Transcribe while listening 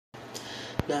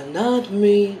Nah, not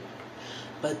me,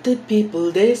 but the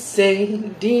people they say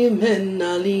the men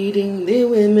are leading the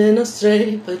women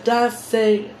astray. But I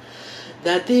say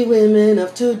that the women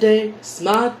of today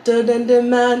smarter than the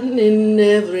man in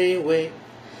every way.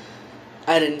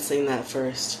 I didn't sing that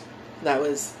first. That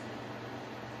was...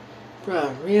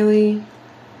 Bruh, really?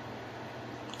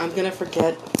 I'm gonna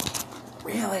forget.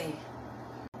 Really?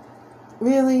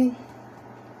 Really?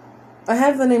 I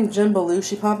have the name Jim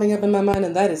Belushi popping up in my mind,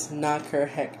 and that is not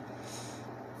correct.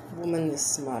 Woman is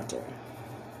smarter.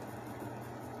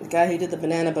 The guy who did the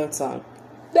Banana Boat song.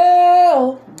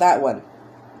 No! That one.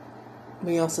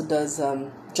 He also does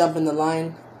Jump in the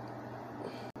Line.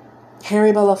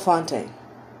 Harry Belafonte.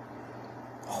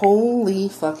 Holy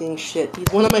fucking shit.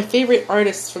 He's one of my favorite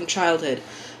artists from childhood.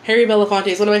 Harry Belafonte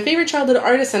is one of my favorite childhood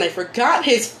artists, and I forgot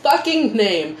his fucking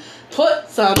name. Put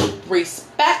some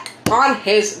respect on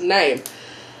his name.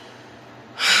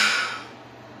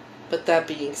 But that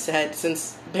being said,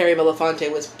 since Harry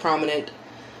Belafonte was prominent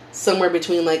somewhere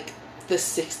between like the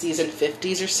 60s and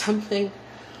 50s or something,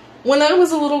 when I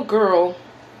was a little girl,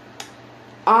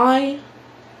 I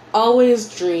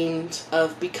always dreamed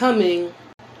of becoming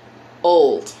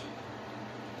old.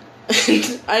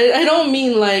 I don't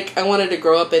mean like I wanted to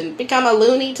grow up and become a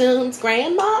Looney Tunes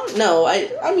grandma. No,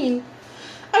 I mean,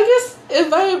 I guess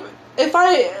if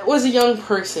I was a young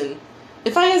person,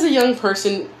 if I as a young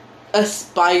person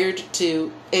aspired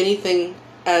to anything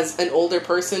as an older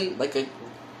person, like a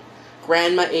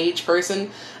grandma age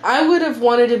person, I would have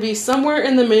wanted to be somewhere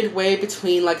in the midway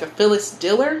between like a Phyllis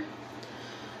Diller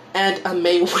and a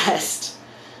Mae West.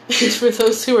 For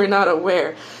those who are not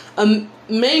aware,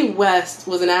 Mae West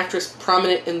was an actress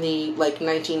prominent in the like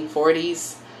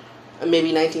 1940s,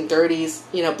 maybe 1930s,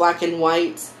 you know, black and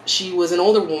white. She was an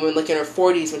older woman, like in her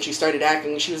 40s when she started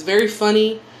acting. She was very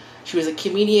funny. She was a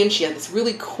comedian. She had this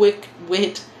really quick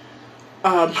wit,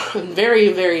 very,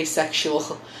 very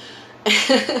sexual,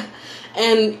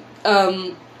 and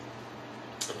a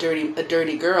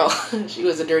dirty girl. She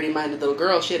was a dirty-minded little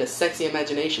girl. She had a sexy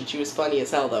imagination. She was funny as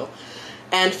hell, though.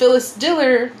 And Phyllis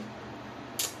Diller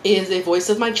is a voice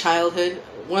of my childhood.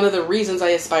 One of the reasons I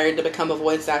aspired to become a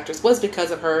voice actress was because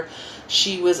of her.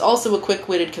 She was also a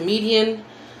quick-witted comedian,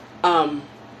 and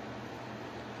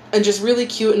just really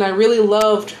cute, and I really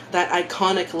loved that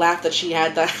iconic laugh that she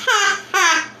had, that ha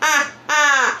ha ha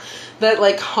ha, that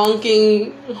like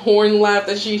honking horn laugh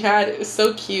that she had. It was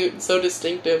so cute and so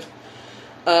distinctive.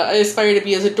 I aspire to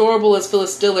be as adorable as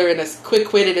Phyllis Diller and as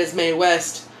quick-witted as Mae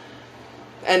West,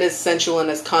 and as sensual and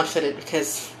as confident,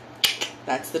 because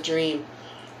that's the dream.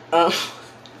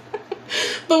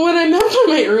 But what I meant by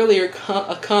my earlier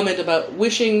comment about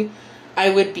wishing I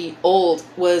would be old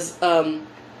was,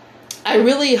 I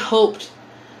really hoped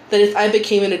that if I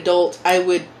became an adult, I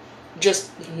would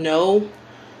just know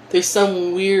there's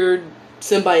some weird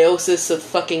symbiosis of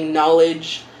fucking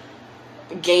knowledge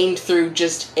gained through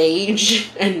just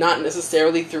age and not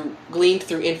necessarily gleaned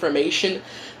through information,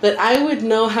 that I would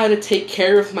know how to take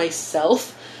care of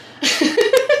myself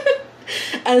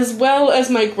as well as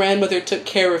my grandmother took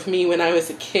care of me when I was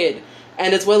a kid,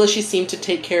 and as well as she seemed to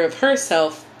take care of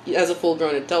herself as a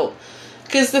full-grown adult.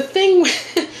 Because the thing,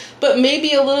 but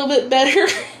maybe a little bit better,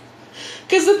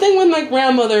 because the thing with my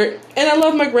grandmother, and I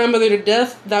love my grandmother to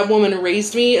death, that woman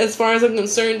raised me, as far as I'm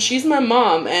concerned, she's my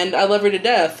mom, and I love her to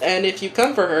death, and if you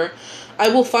come for her, I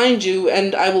will find you,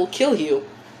 and I will kill you.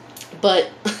 But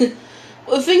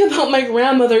the thing about my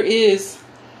grandmother is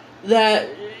that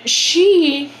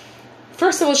she,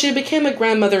 first of all, she became a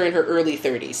grandmother in her early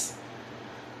 30s.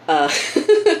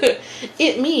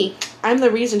 I'm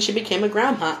the reason she became a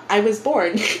grandma. I was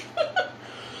born.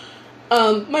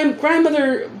 My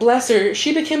grandmother, bless her,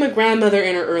 she became a grandmother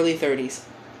in her early 30s.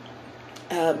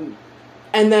 And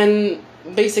then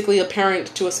basically a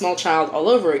parent to a small child all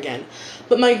over again.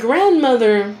 But my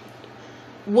grandmother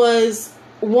was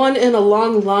one in a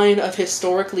long line of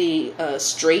historically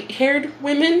straight-haired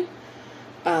women,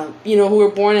 who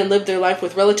were born and lived their life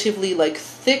with relatively like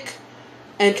thick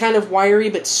and kind of wiry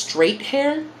but straight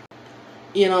hair.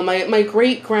 You know, my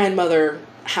great-grandmother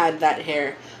had that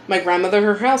hair. My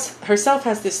grandmother herself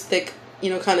has this thick,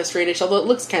 kind of straightish, although it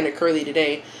looks kind of curly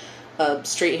today,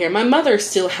 straight hair. My mother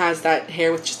still has that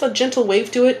hair with just a gentle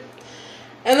wave to it.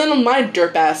 And then my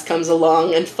derp ass comes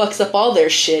along and fucks up all their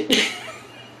shit.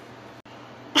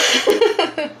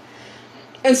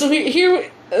 And so here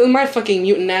my fucking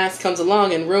mutant ass comes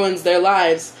along and ruins their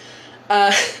lives.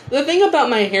 The thing about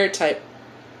my hair type,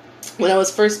 when I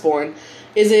was first born,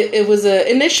 is it was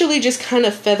initially just kind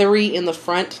of feathery in the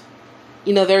front,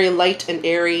 very light and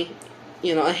airy,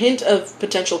 a hint of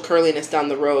potential curliness down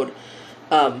the road.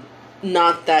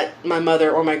 Not that my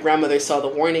mother or my grandmother saw the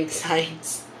warning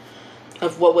signs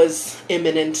of what was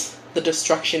imminent, the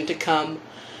destruction to come.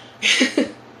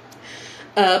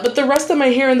 But the rest of my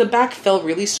hair in the back fell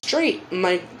really straight.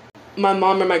 My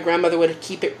mom or my grandmother would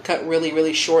keep it cut really,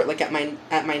 really short, like at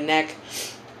my neck.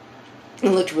 It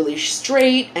looked really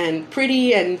straight and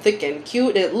pretty and thick and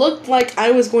cute. It looked like I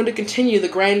was going to continue the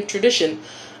grand tradition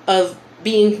of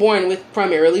being born with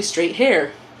primarily straight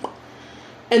hair.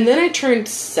 And then I turned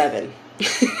 7.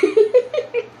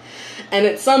 And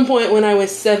at some point when I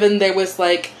was 7, there was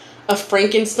like a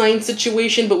Frankenstein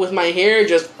situation, but with my hair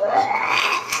just...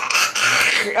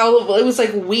 It was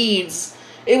like weeds.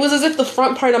 It was as if the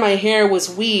front part of my hair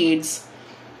was weeds,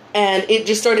 and it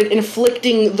just started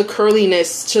inflicting the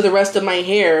curliness to the rest of my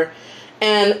hair,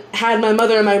 and had my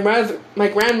mother and my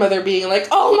grandmother being like,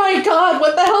 "Oh my god,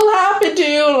 what the hell happened to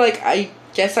you?" Like, I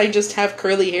guess I just have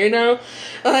curly hair now.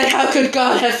 Like, how could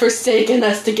God have forsaken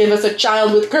us to give us a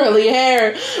child with curly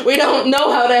hair? We don't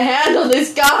know how to handle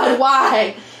this, God,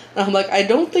 why? And I'm like, I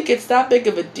don't think it's that big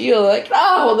of a deal. Like,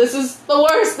 no, this is the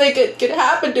worst thing that could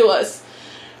happen to us.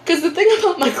 Because the thing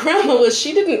about my grandma was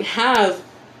she didn't have,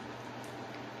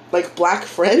 like, black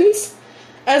friends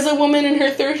as a woman in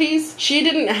her 30s. She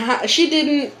didn't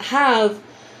have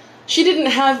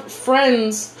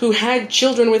friends who had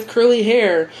children with curly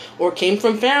hair, or came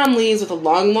from families with a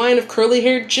long line of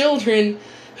curly-haired children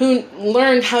who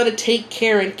learned how to take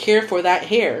care and care for that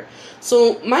hair.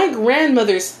 So my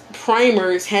grandmother's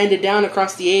primers handed down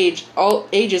across the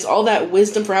ages, all that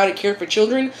wisdom for how to care for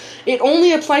children, it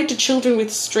only applied to children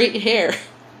with straight hair.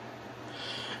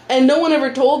 And no one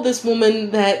ever told this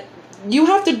woman that you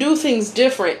have to do things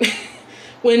different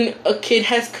when a kid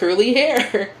has curly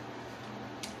hair.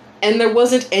 And there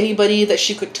wasn't anybody that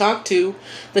she could talk to,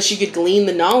 that she could glean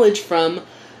the knowledge from.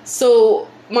 So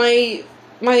my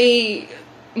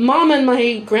mom and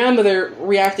my grandmother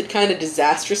reacted kind of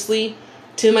disastrously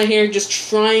to my hair, just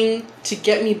trying to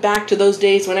get me back to those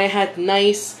days when I had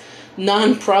nice,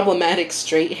 non-problematic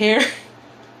straight hair.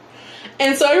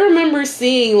 And so I remember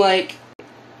seeing, like,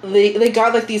 they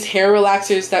got, like, these hair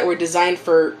relaxers that were designed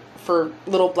for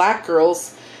little black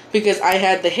girls, because I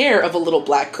had the hair of a little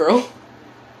black girl.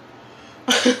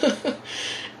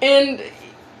 And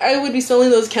I would be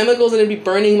selling those chemicals and it'd be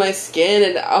burning my skin,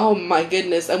 and oh my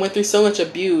goodness, I went through so much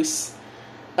abuse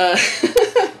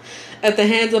at the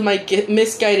hands of my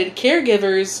misguided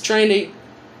caregivers trying to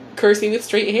curse me with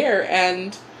straight hair,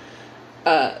 and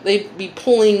they'd be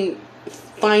pulling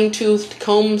fine-toothed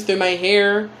combs through my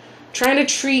hair, trying to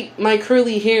treat my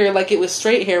curly hair like it was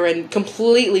straight hair, and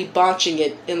completely botching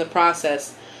it in the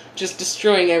process, just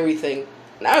destroying everything.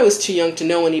 And I was too young to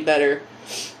know any better.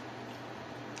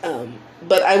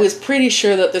 But I was pretty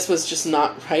sure that this was just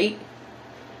not right.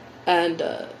 And,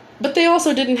 but they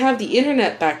also didn't have the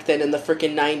internet back then in the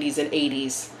frickin' 90s and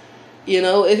 80s. You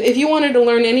know, if you wanted to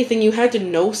learn anything, you had to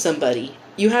know somebody.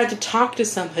 You had to talk to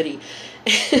somebody.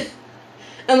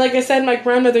 And like I said, my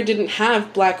grandmother didn't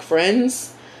have black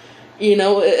friends. You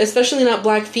know, especially not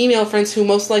black female friends who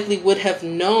most likely would have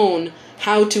known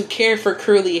how to care for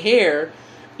curly hair.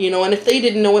 You know, and if they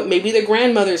didn't know it, maybe their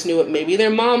grandmothers knew it, maybe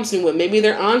their moms knew it, maybe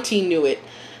their auntie knew it.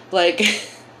 Like,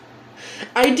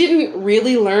 I didn't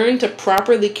really learn to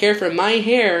properly care for my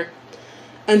hair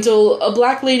until a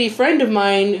black lady friend of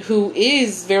mine, who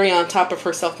is very on top of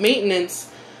her self-maintenance,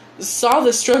 saw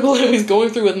the struggle I was going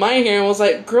through with my hair and was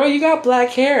like, "Girl, you got black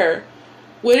hair.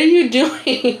 What are you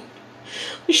doing?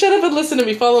 You shut up and listen to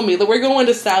me, follow me. We're going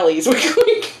to Sally's.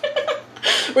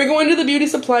 We're going to the beauty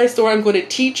supply store. I'm going to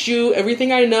teach you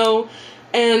everything I know."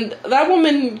 And that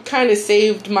woman kind of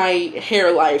saved my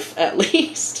hair life, at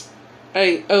least.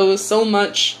 I owe so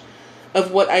much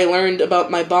of what I learned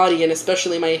about my body, and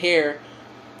especially my hair,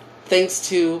 thanks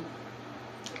to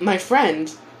my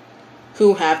friend,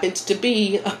 who happened to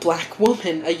be a black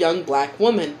woman, a young black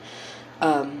woman.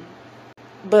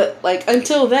 But, like,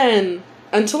 until then,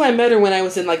 until I met her when I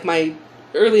was in, like, my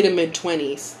early to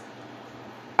mid-20s,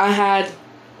 I had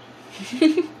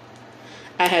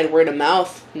word of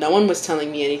mouth. No one was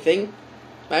telling me anything.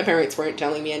 My parents weren't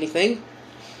telling me anything.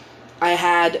 I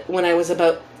had, when I was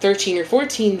about 13 or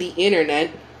 14, the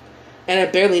internet, and I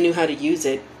barely knew how to use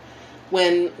it.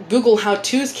 When Google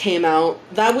How-Tos came out,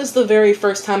 that was the very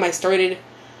first time I started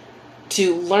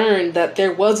to learn that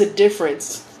there was a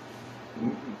difference.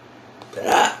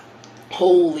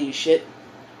 Holy shit.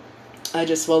 I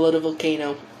just swallowed a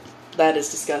volcano. That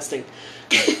is disgusting.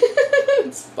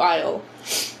 It's vile.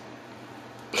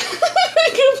 I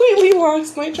completely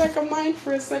lost my track of mind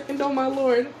for a second, oh my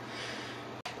lord.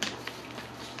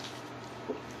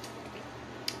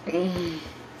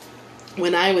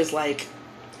 When I was like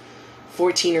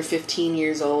 14 or 15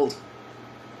 years old.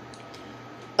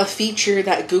 A feature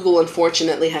that Google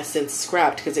unfortunately has since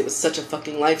scrapped because it was such a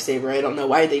fucking lifesaver. I don't know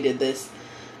why they did this.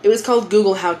 It was called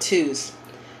Google How-Tos.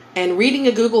 And reading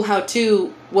a Google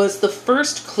How-To was the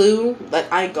first clue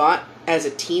that I got as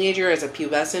a teenager, as a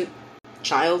pubescent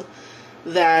child,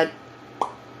 that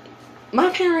my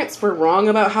parents were wrong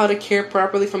about how to care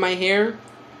properly for my hair.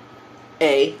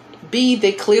 A. B.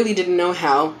 They clearly didn't know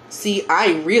how. C.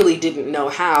 I really didn't know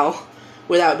how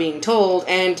without being told.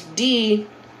 And D.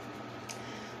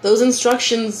 Those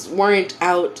instructions weren't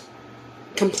out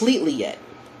completely yet.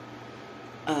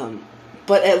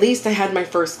 But at least I had my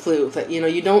first clue that,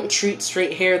 you don't treat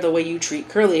straight hair the way you treat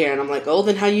curly hair. And I'm like, oh,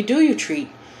 then how do you treat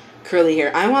curly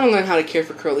hair? I want to learn how to care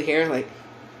for curly hair. Like,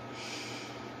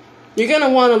 you're going to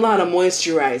want a lot of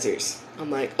moisturizers.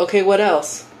 I'm like, okay, what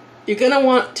else? You're going to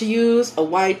want to use a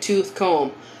wide tooth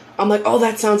comb. I'm like, oh,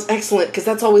 that sounds excellent, because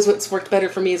that's always what's worked better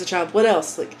for me as a child. What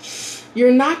else? Like,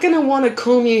 you're not going to want to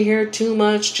comb your hair too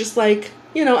much, just like,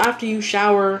 after you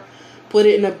shower, put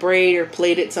it in a braid or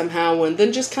plait it somehow, and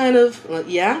then just kind of, like,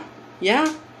 yeah,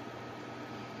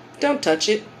 don't touch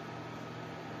it.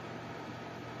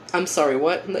 I'm sorry,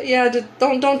 what? Yeah, just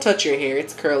don't touch your hair.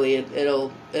 It's curly.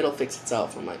 It'll fix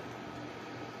itself. I'm like,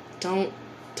 don't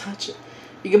touch it.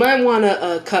 You might want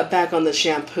to cut back on the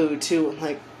shampoo too. I'm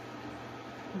like,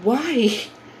 why?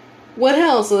 What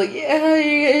else? Like, yeah,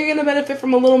 you're gonna benefit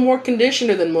from a little more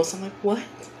conditioner than most. I'm like, what?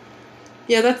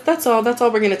 Yeah, that's all. That's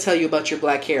all we're gonna tell you about your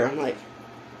black hair. I'm like,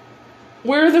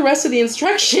 where are the rest of the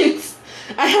instructions?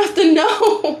 I have to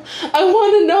know. I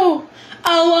want to know.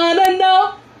 I want to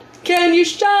know. Can you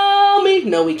show me?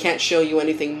 No, we can't show you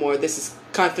anything more. This is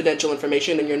confidential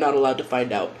information, and you're not allowed to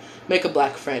find out. Make a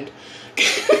black friend.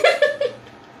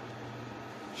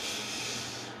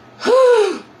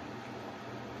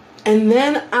 And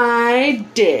then I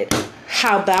did.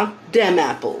 How about them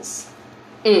apples?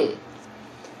 But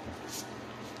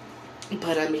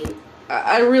I mean,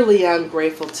 I really am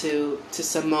grateful to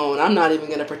Simone. I'm not even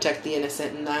going to protect the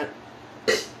innocent in that.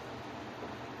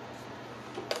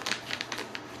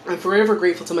 I'm forever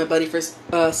grateful to my buddy for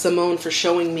Simone for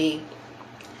showing me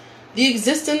the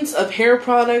existence of hair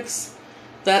products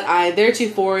that I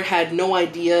theretofore had no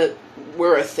idea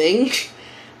were a thing.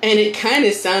 And it kind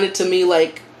of sounded to me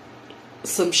like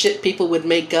some shit people would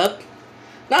make up.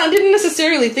 Now, I didn't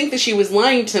necessarily think that she was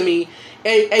lying to me.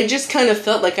 I just kind of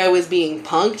felt like I was being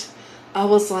punked. I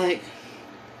was like,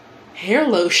 hair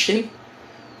lotion?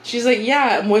 She's like,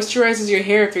 yeah, it moisturizes your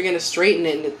hair if you're going to straighten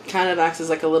it, and it kind of acts as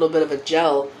like a little bit of a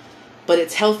gel, but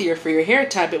it's healthier for your hair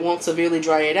type. It won't severely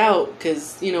dry it out,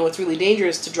 because, it's really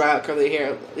dangerous to dry out curly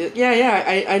hair.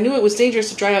 Yeah, I knew it was dangerous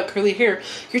to dry out curly hair.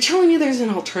 You're telling me there's an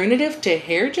alternative to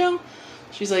hair gel?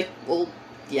 She's like, well,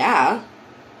 yeah.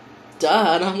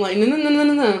 Duh. And I'm like,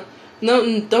 no.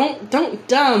 No, don't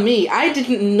duh me. I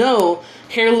didn't know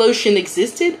hair lotion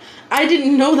existed. I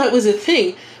didn't know that was a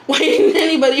thing. Why didn't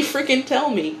anybody freaking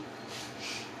tell me?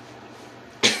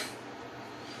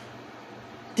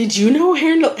 Did you know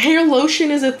hair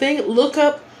lotion is a thing? Look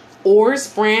up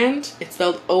Ors brand. It's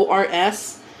spelled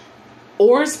O-R-S.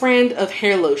 Ors brand of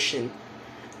hair lotion.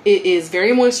 It is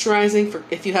very moisturizing for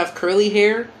if you have curly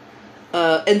hair.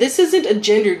 And this isn't a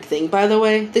gendered thing, by the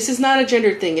way. This is not a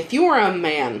gendered thing. If you are a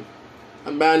man,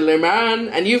 a manly man,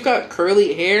 and you've got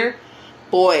curly hair,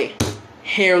 boy,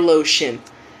 hair lotion.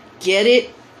 Get it,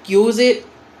 use it,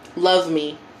 love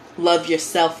me, love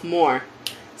yourself more.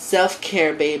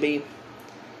 Self-care, baby.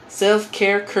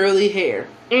 Self-care, curly hair.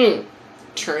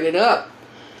 Turn it up.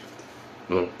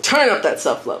 Turn up that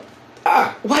self-love.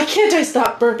 Why can't I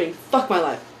stop burping? Fuck my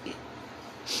life.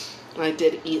 I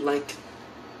did eat like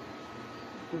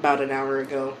about an hour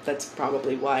ago. That's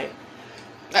probably why.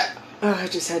 I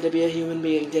just had to be a human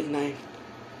being, didn't I?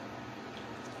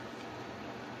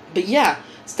 But yeah,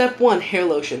 step 1, hair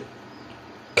lotion.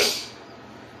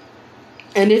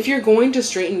 And if you're going to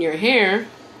straighten your hair,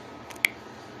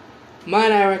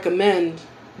 might I recommend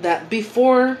that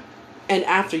before and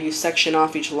after you section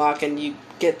off each lock and you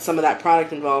get some of that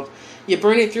product involved, you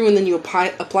burn it through and then you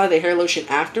apply the hair lotion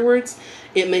afterwards.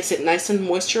 It makes it nice and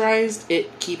moisturized.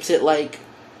 It keeps it like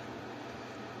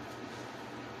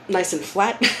nice and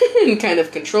flat and kind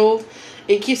of controlled.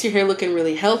 It keeps your hair looking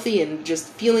really healthy and just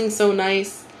feeling so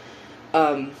nice.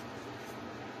 The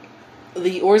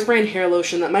Ors brand hair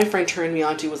lotion that my friend turned me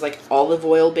on to was like olive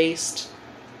oil based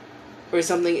or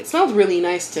something. It smelled really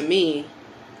nice to me.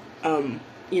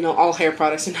 All hair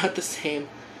products are not the same,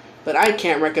 but I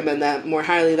can't recommend that more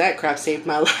highly. That crap saved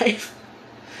my life.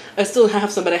 I still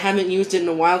have some, but I haven't used it in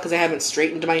a while because I haven't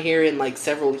straightened my hair in like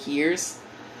several years.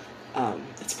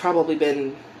 It's probably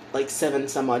been like 7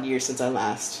 some odd years since I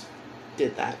last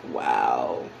did that.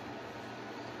 Wow.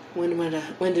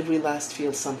 When did we last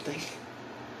feel something?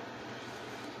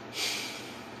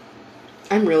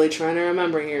 I'm really trying to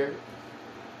remember here.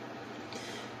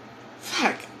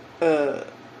 Fuck.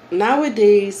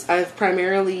 Nowadays, I've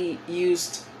primarily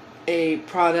used a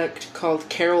product called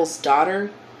Carol's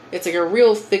Daughter. It's like a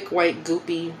real thick, white,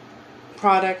 goopy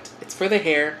product. It's for the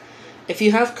hair. If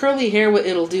you have curly hair, what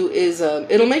it'll do is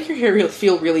it'll make your hair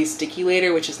feel really sticky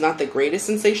later, which is not the greatest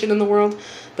sensation in the world,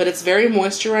 but it's very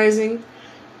moisturizing.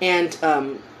 And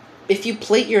if you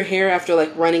plait your hair after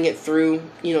like running it through,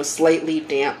 slightly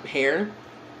damp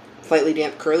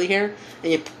curly hair,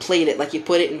 and you plait it, like you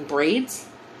put it in braids,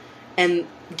 and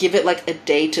give it like a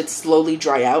day to slowly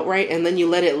dry out, right? And then you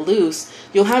let it loose,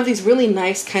 you'll have these really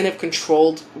nice kind of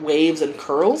controlled waves and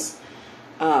curls.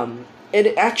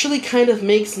 It actually kind of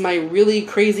makes my really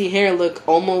crazy hair look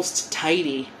almost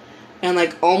tidy and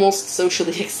like almost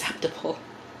socially acceptable.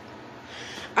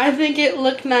 I think it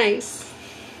looked nice.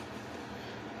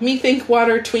 Me think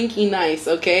water Twinkie nice,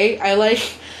 okay?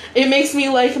 It makes me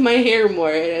like my hair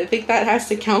more, and I think that has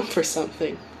to count for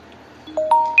something.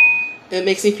 It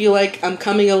makes me feel like I'm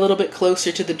coming a little bit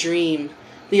closer to the dream.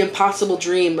 The impossible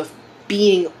dream of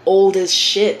being old as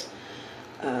shit.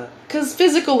 'Cause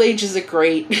physical age is a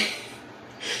great...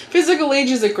 physical age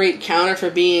is a great counter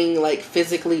for being, like,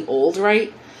 physically old,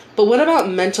 right? But what about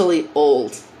mentally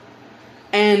old?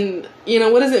 And,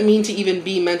 what does it mean to even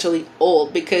be mentally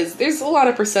old? Because there's a lot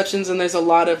of perceptions and there's a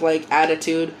lot of, like,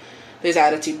 attitude. There's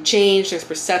attitude change, there's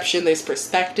perception, there's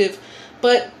perspective.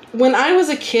 But when I was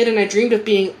a kid and I dreamed of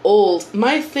being old,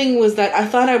 my thing was that I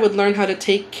thought I would learn how to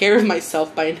take care of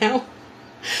myself by now.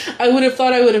 I would have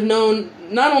thought I would have known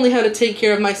not only how to take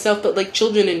care of myself, but like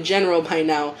children in general by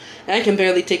now. And I can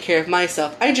barely take care of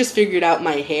myself. I just figured out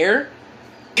my hair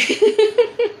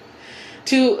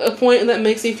to a point that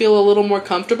makes me feel a little more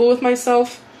comfortable with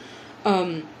myself.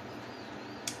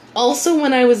 Also,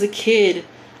 when I was a kid,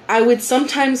 I would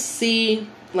sometimes see,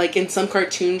 like in some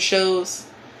cartoon shows,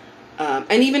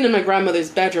 and even in my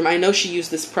grandmother's bedroom, I know she used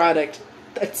this product.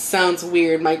 That sounds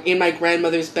weird. In my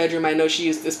grandmother's bedroom, I know she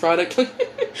used this product.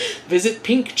 Visit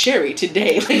Pink Cherry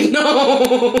today. Like,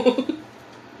 no.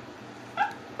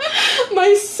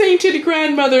 My sainted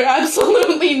grandmother,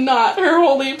 absolutely not. Her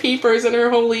holy peepers and her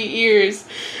holy ears,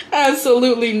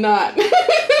 absolutely not.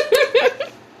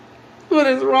 What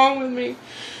is wrong with me?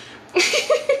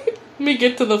 Let me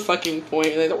get to the fucking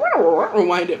point.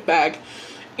 Rewind it back.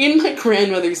 In my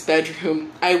grandmother's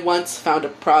bedroom, I once found a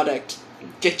product.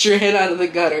 Get your head out of the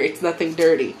gutter. It's nothing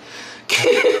dirty.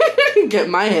 Get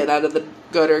my head out of the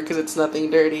gutter because it's nothing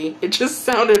dirty. It just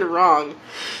sounded wrong.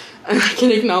 And I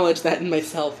can acknowledge that in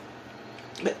myself.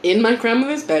 But in my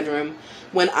grandmother's bedroom,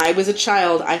 when I was a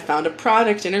child, I found a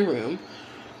product in her room.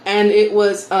 And it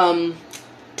was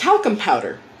talcum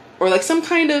powder. Or like some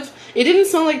kind of... It didn't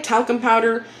smell like talcum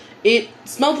powder. It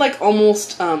smelled like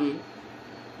almost...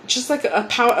 just like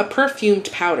a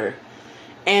perfumed powder.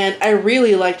 And I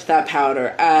really liked that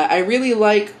powder. I really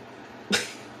like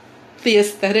the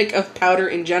aesthetic of powder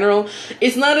in general.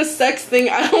 It's not a sex thing.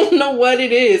 I don't know what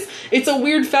it is. It's a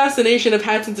weird fascination I've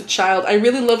had since a child. I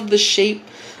really loved the shape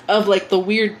of like the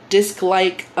weird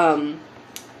disc-like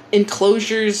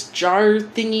enclosures, jar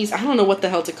thingies. I don't know what the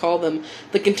hell to call them.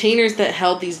 The containers that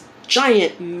held these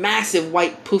giant, massive,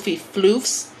 white, poofy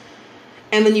floofs.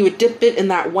 And then you would dip it in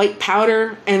that white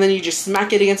powder, and then you just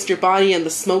smack it against your body, and the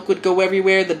smoke would go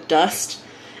everywhere, the dust.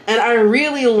 And I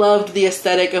really loved the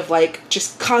aesthetic of, like,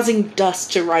 just causing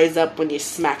dust to rise up when you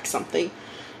smack something.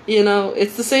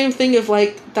 It's the same thing of,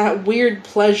 like, that weird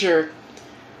pleasure.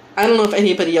 I don't know if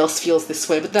anybody else feels this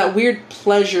way, but that weird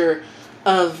pleasure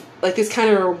of, like, this kind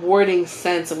of rewarding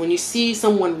sense of when you see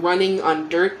someone running on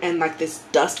dirt and, like, this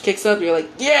dust kicks up, you're like,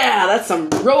 yeah, that's some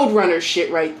Roadrunner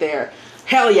shit right there.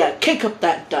 Hell yeah, kick up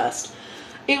that dust.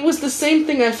 It was the same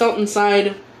thing I felt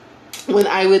inside when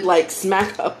I would, like,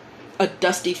 smack a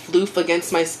dusty floof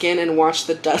against my skin and watch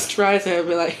the dust rise, and I'd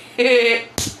be like,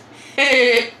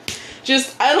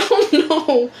 just, I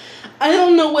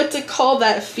don't know what to call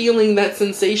that feeling, that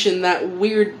sensation, that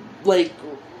weird, like,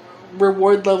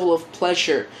 reward level of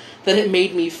pleasure that it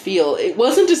made me feel. It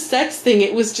wasn't a sex thing,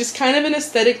 it was just kind of an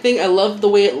aesthetic thing. I loved the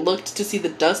way it looked to see the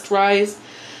dust rise.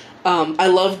 I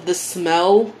loved the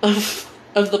smell of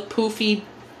the poofy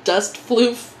dust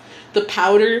floof, the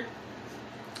powder.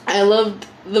 I loved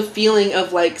the feeling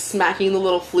of, like, smacking the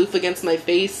little floof against my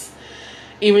face,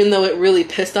 even though it really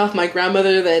pissed off my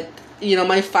grandmother that,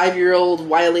 my 5-year-old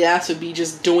wily ass would be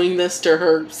just doing this to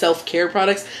her self-care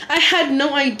products. I had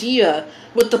no idea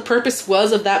what the purpose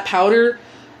was of that powder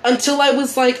until I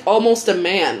was, like, almost a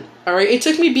man. Alright? It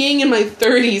took me being in my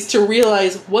 30s to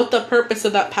realize what the purpose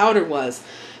of that powder was.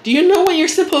 Do you know what you're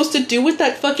supposed to do with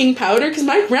that fucking powder? Because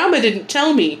my grandma didn't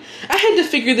tell me. I had to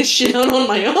figure this shit out on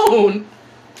my own.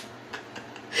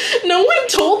 No one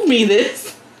told me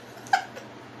this.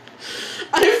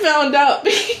 I found out.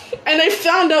 And I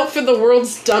found out for the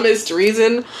world's dumbest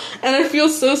reason. And I feel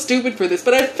so stupid for this.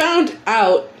 But I found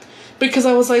out because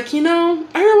I was like, you know,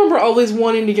 I remember always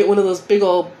wanting to get one of those big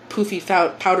old poofy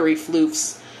powdery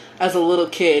floofs as a little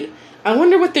kid. I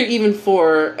wonder what they're even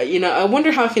for. You know, I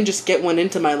wonder how I can just get one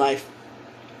into my life.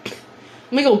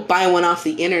 Let me go buy one off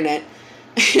the internet.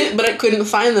 But I couldn't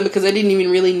find them because I didn't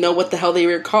even really know what the hell they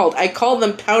were called. I called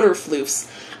them powder floofs.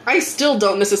 I still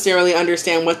don't necessarily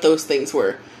understand what those things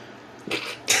were.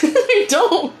 I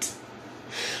don't.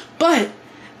 But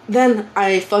then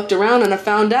I fucked around and I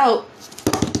found out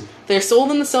they're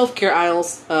sold in the self-care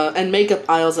aisles and makeup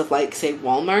aisles of, like, say,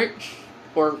 Walmart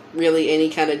or really any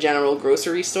kind of general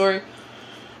grocery store.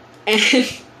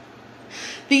 And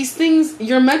these things,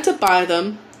 you're meant to buy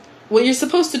them. What you're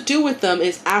supposed to do with them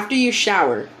is after you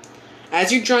shower,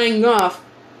 as you're drying off,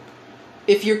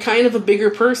 if you're kind of a bigger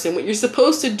person, what you're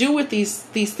supposed to do with these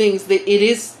things, that it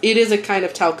is a kind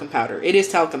of talcum powder. It is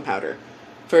talcum powder.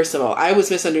 First of all, I was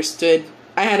misunderstood.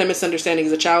 I had a misunderstanding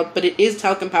as a child, but it is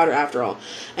talcum powder after all.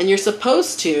 And you're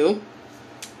supposed to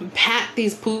pat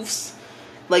these poofs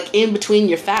like in between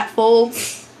your fat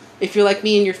folds. If you're like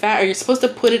me and you're fat, or you're supposed to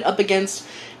put it up against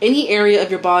any area of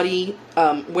your body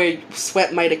where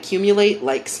sweat might accumulate,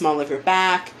 like small of your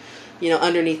back, you know,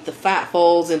 underneath the fat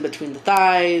folds, in between the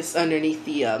thighs, underneath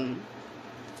the,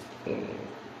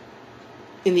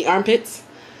 in the armpits,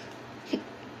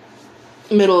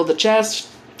 middle of the chest,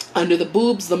 under the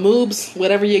boobs, the moobs,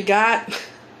 whatever you got,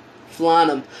 flaunt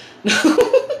them.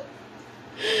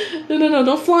 No,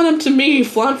 don't flaunt them to me.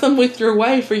 Flaunt them with your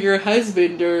wife or your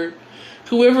husband or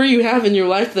whoever you have in your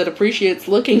life that appreciates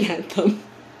looking at them.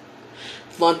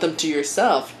 Flaunt them to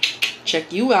yourself.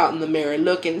 Check you out in the mirror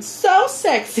looking so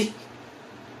sexy.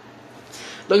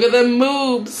 Look at them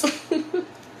moobs.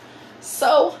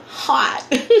 So hot.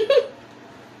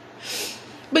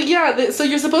 But yeah, so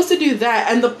you're supposed to do that.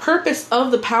 And the purpose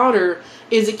of the powder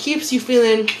is it keeps you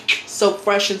feeling so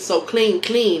fresh and so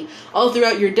clean all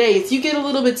throughout your day. If you get a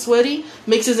little bit sweaty,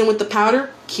 mixes in with the powder,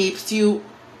 keeps you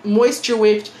moisture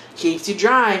whipped, keeps you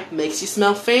dry, makes you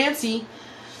smell fancy.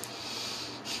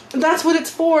 That's what it's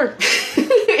for.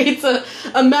 It's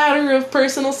a matter of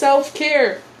personal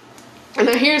self-care. And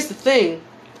now here's the thing.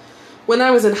 When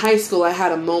I was in high school, I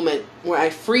had a moment where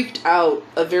I freaked out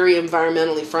a very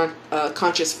environmentally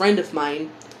conscious friend of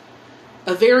mine.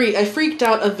 I freaked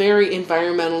out a very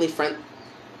environmentally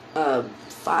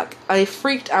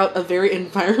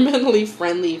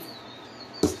friendly.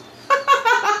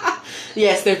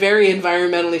 Yes, they're very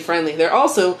environmentally friendly. They're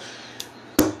also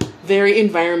very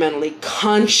environmentally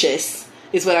conscious,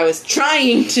 is what I was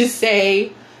trying to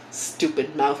say.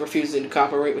 Stupid mouth refusing to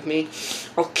cooperate with me.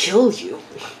 I'll kill you.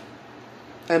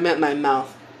 I meant my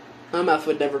mouth. My mouth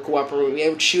would never cooperate with me. I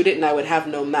would shoot it and I would have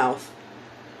no mouth.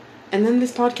 And then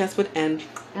this podcast would end.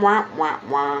 Wah, wah,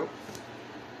 wah.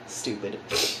 Stupid.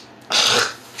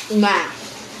 Nah.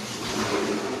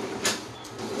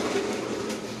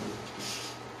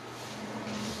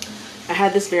 I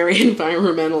had this very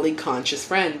environmentally conscious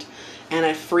friend. And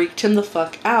I freaked him the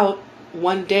fuck out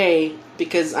one day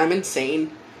because I'm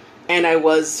insane. And I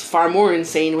was far more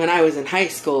insane when I was in high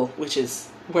school, which is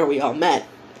where we all met.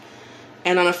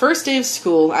 And on a first day of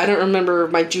school, I don't remember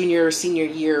my junior or senior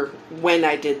year when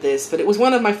I did this, but it was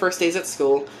one of my first days at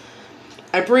school.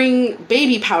 I bring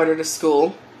baby powder to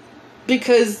school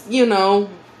because, you know,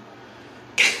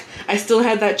 I still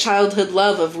had that childhood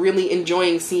love of really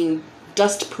enjoying seeing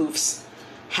dust poofs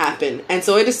happen. And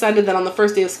so I decided that on the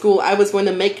first day of school, I was going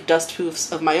to make dust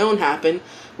poofs of my own happen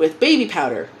with baby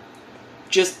powder.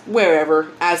 Just wherever,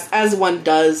 as one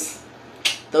does.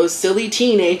 Those silly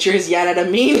teenagers, you know what I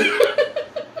mean?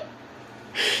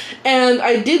 And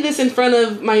I did this in front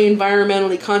of my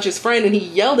environmentally conscious friend, and he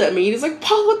yelled at me. He's like,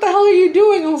 Paul, what the hell are you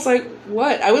doing? I was like,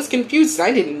 what? I was confused.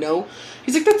 I didn't know.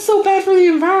 He's like, that's so bad for the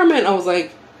environment. I was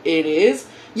like, it is?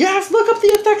 Yes, look up the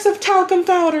effects of talcum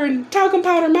powder and talcum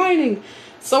powder mining.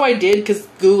 So I did, because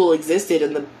Google existed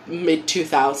in the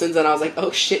mid-2000s, and I was like,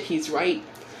 oh shit, he's right.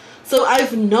 So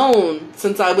I've known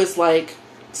since I was like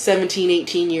 17,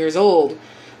 18 years old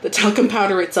that talcum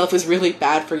powder itself is really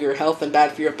bad for your health and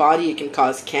bad for your body. It can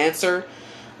cause cancer.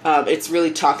 It's really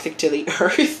toxic to the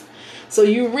earth. So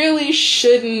you really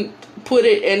shouldn't put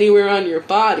it anywhere on your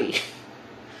body.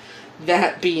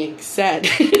 That being said,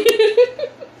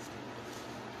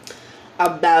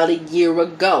 about a year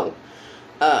ago,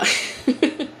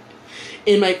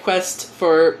 in my quest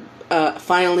for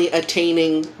finally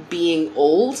attaining being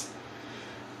old,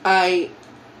 I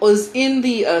was in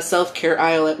the self-care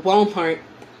aisle at Walmart.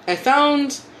 I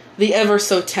found the ever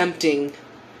so tempting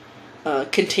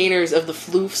containers of the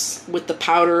floofs with the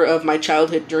powder of my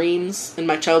childhood dreams and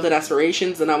my childhood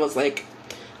aspirations, and I was like,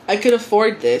 I could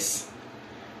afford this,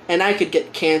 and I could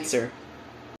get cancer.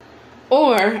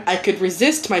 Or I could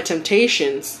resist my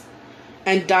temptations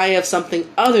and die of something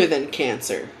other than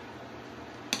cancer.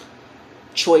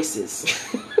 Choices.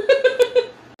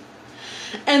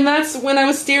 And that's when I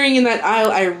was staring in that aisle,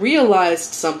 I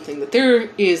realized something, that there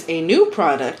is a new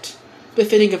product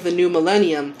befitting of the new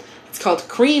millennium. It's called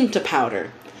cream to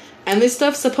powder. And this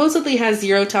stuff supposedly has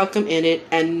zero talcum in it,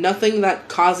 and nothing that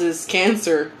causes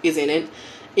cancer is in it.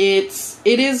 It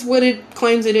is what it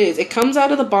claims it is. It comes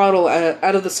out of the bottle,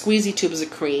 out of the squeezy tubes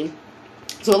of cream.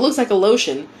 So it looks like a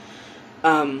lotion.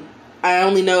 I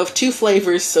only know of 2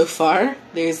 flavors so far.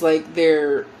 There's like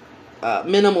their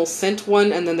minimal scent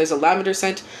one, and then there's a lavender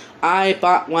scent. I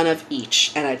bought one of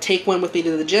each, and I take one with me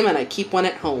to the gym, and I keep one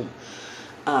at home.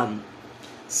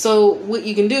 So what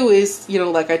you can do is,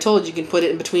 like I told you, you can put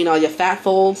it in between all your fat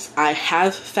folds. I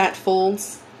have fat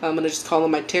folds. I'm going to just call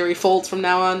them my Terry folds from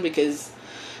now on, because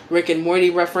Rick and Morty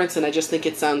reference, and I just think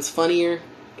it sounds funnier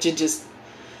to just,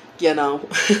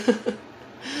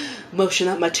 motion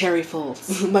up my Terry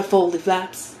folds, my foldy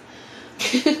flaps.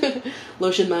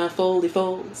 Lotion my foldy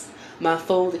folds, my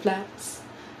foldy flaps,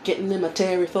 getting in my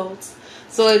Terry folds.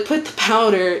 So I put the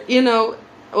powder,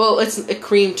 well, it's a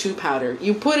cream to powder.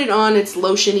 You put it on, it's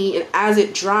lotiony, and as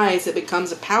it dries, it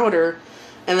becomes a powder,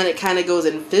 and then it kind of goes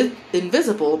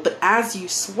invisible. But as you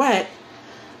sweat,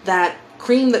 that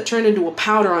cream that turned into a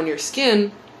powder on your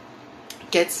skin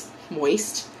gets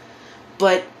moist,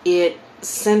 but it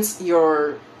scents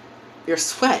your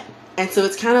sweat. And so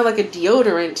it's kind of like a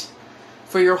deodorant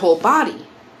for your whole body.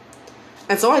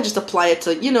 And so I just apply it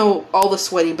to, all the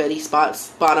sweaty Betty spots,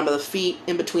 bottom of the feet,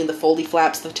 in between the foldy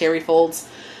flaps, the Terry folds,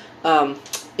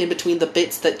 in between the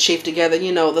bits that chafe together,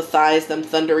 the thighs, them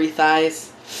thundery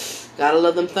thighs. Gotta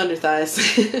love them thunder thighs.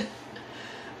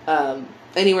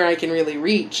 Anywhere I can really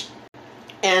reach.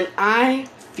 And I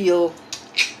feel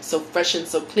so fresh and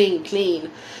so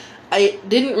clean. It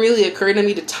didn't really occur to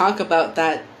me to talk about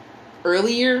that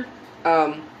earlier,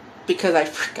 because I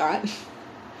forgot.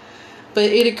 But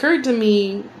it occurred to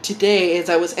me today as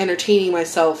I was entertaining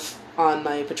myself on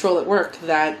my patrol at work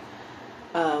that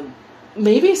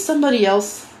maybe somebody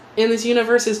else in this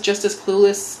universe is just as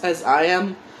clueless as I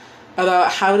am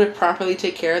about how to properly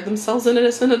take care of themselves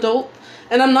as an adult.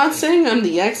 And I'm not saying I'm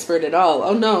the expert at all.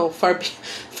 Oh no, far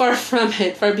from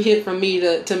it. Far be it from me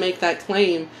to make that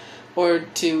claim or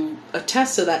to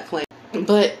attest to that claim.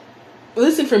 But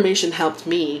this information helped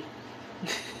me.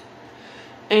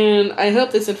 And I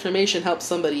hope this information helps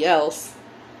somebody else.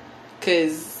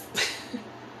 Because,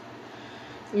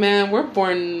 man, we're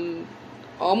born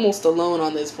almost alone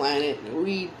on this planet.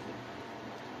 We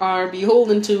are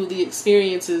beholden to the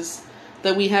experiences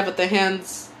that we have at the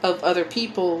hands of other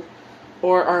people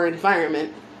or our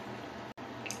environment.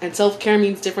 And self-care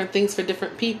means different things for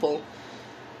different people.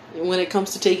 When it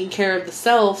comes to taking care of the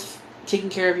self, taking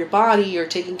care of your body, or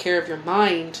taking care of your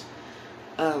mind,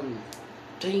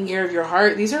 taking care of your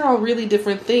heart, these are all really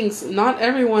different things. Not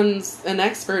everyone's an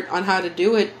expert on how to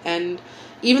do it, and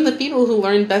even the people who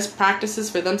learn best practices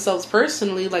for themselves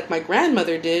personally, like my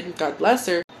grandmother did, God bless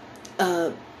her,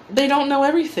 they don't know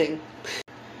everything.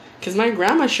 Because my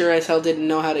grandma sure as hell didn't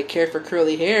know how to care for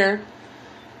curly hair.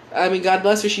 I mean, God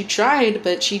bless her, she tried,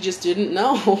 but she just didn't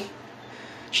know.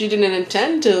 She didn't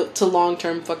intend to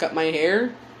long-term fuck up my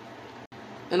hair.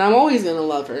 And I'm always gonna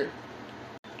love her.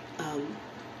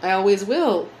 I always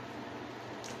will.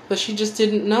 But she just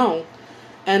didn't know.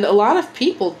 And a lot of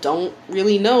people don't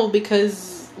really know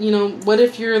because, what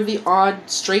if you're the odd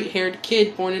straight-haired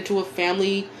kid born into a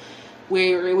family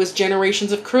where it was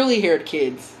generations of curly-haired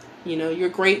kids? Your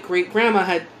great-great-grandma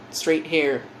had straight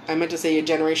hair. I meant to say a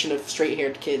generation of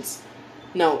straight-haired kids.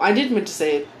 No, I did meant to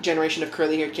say a generation of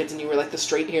curly-haired kids, and you were like the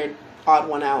straight-haired odd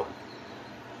one out.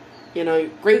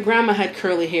 Great-grandma had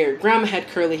curly hair, grandma had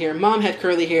curly hair, mom had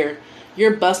curly hair.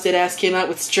 Your busted ass came out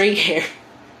with straight hair.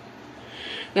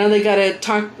 Now they gotta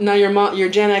talk. Now your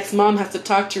Gen X mom has to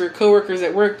talk to her coworkers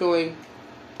at work, going,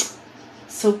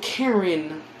 "So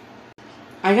Karen,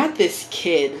 I got this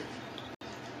kid,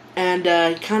 and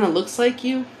he kind of looks like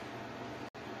you."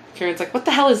 Karen's like, "What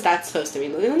the hell is that supposed to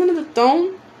mean?"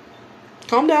 Don't.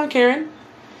 Calm down, Karen.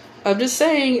 I'm just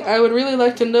saying, I would really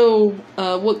like to know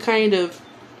what kind of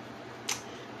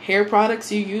hair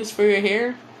products you use for your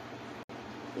hair.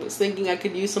 I was thinking I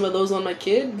could use some of those on my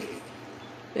kid.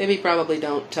 Maybe probably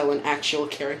don't tell an actual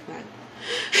Karen that.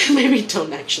 Maybe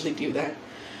don't actually do that.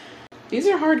 These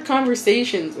are hard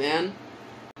conversations, man.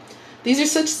 These are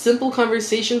such simple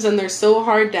conversations, and they're so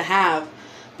hard to have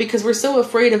because we're so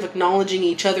afraid of acknowledging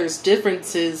each other's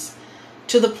differences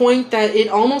to the point that it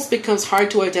almost becomes hard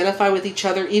to identify with each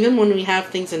other even when we have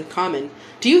things in common.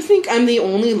 Do you think I'm the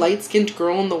only light-skinned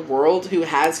girl in the world who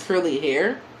has curly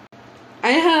hair?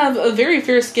 I have a very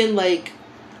fair-skinned, like,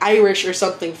 Irish or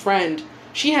something friend.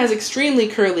 She has extremely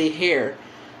curly hair.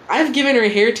 I've given her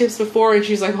hair tips before, and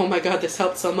she's like, oh my god, this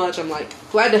helped so much. I'm like,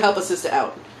 glad to help a sister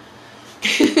out.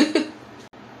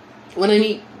 When I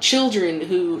meet children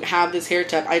who have this hair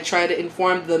tip, I try to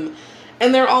inform them,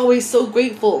 and they're always so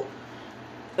grateful.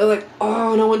 They're like,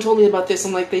 oh, no one told me about this.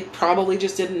 I'm like, they probably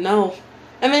just didn't know.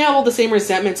 And they have all the same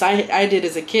resentments I did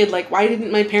as a kid. Like, why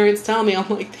didn't my parents tell me? I'm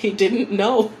like, they didn't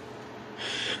know.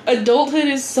 Adulthood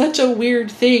is such a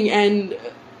weird thing, and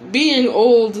being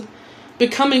old,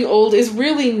 becoming old, is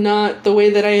really not the way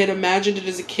that I had imagined it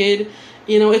as a kid.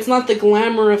 You know, it's not the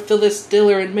glamour of Phyllis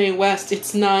Diller and Mae West.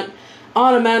 It's not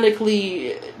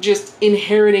automatically just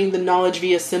inheriting the knowledge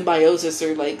via symbiosis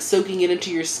or, like, soaking it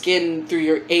into your skin through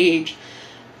your age.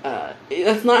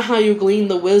 That's not how you glean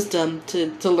the wisdom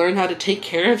to learn how to take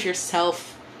care of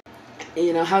yourself.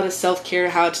 You know, how to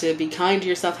self-care, how to be kind to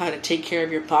yourself, how to take care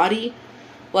of your body.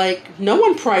 Like, no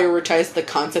one prioritized the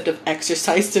concept of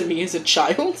exercise to me as a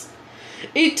child.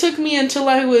 It took me until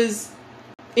I was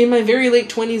in my very late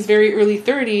 20s, very early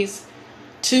 30s,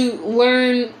 to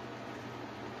learn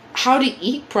how to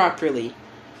eat properly.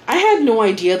 I had no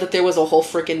idea that there was a whole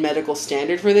frickin' medical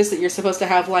standard for this, that you're supposed to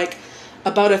have, like,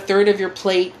 about a third of your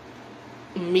plate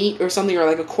meat or something, or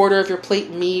like a quarter of your plate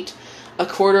meat, a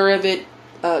quarter of it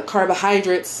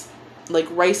carbohydrates, like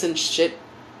rice and shit,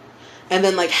 and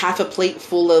then like half a plate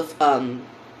full of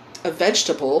a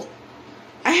vegetable.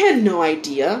 I had no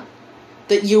idea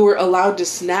that you were allowed to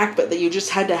snack, but that you just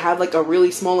had to have like a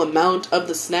really small amount of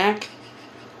the snack,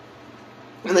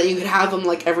 and that you could have them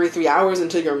like every 3 hours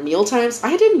until your meal times.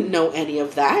 I didn't know any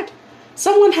of that.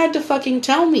 Someone had to fucking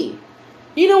tell me.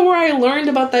 You know where I learned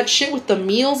about that shit with the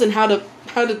meals and how to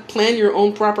plan your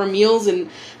own proper meals and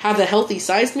have the healthy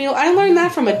sized meal? I learned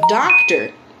that from a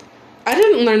doctor. I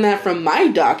didn't learn that from my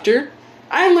doctor.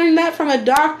 I learned that from a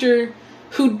doctor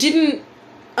who didn't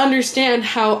understand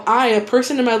how I, a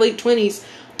person in my late 20s,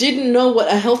 didn't know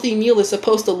what a healthy meal is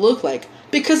supposed to look like,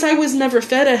 because I was never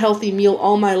fed a healthy meal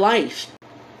all my life.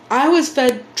 I was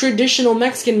fed traditional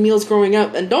Mexican meals growing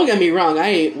up, and don't get me wrong, I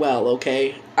ate well,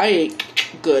 okay? I ate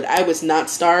good. I was not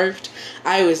starved.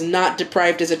 I was not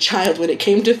deprived as a child when it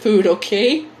came to food,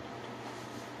 okay?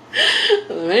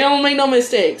 I don't make no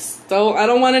mistakes. So I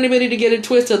don't want anybody to get it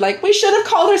twisted, like, we should have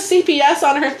called her CPS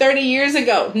on her 30 years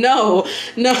ago. No,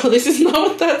 this is not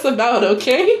what that's about,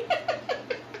 okay?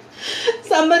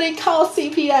 Somebody call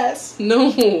CPS.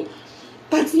 No,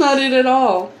 that's not it at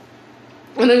all.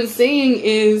 What I'm saying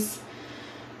is,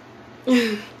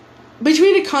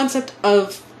 between a concept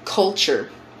of culture,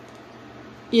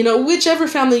 you know, whichever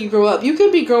family you grow up, you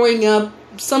could be growing up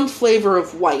some flavor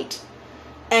of white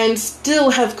and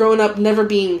still have grown up never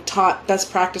being taught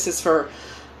best practices for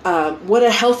what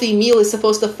a healthy meal is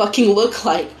supposed to fucking look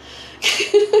like.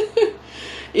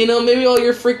 You know, maybe all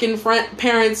your freaking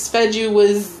parents fed you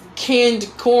was canned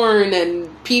corn and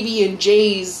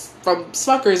PB&J's from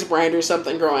Smucker's brand or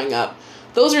something growing up.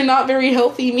 Those are not very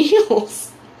healthy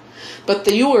meals. But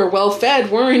you were well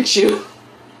fed, weren't you?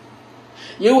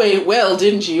 You ate well,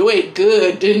 didn't you? You ate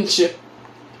good, didn't you?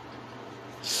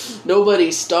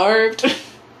 Nobody starved.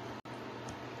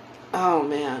 Oh,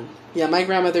 man. Yeah, my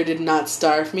grandmother did not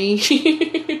starve me.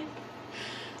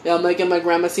 Yeah, I'm making my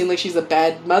grandma seem like she's a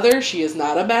bad mother. She is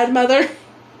not a bad mother.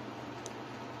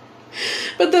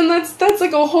 But then that's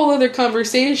like a whole other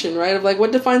conversation, right? Of like,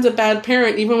 what defines a bad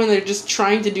parent, even when they're just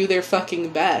trying to do their fucking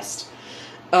best.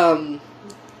 Oh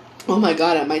my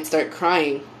god, I might start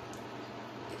crying.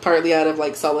 Partly out of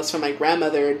like solace for my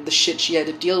grandmother and the shit she had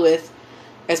to deal with,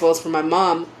 as well as for my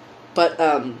mom. But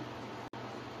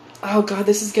oh god,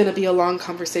 this is gonna be a long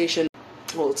conversation.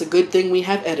 Well, it's a good thing we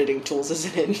have editing tools,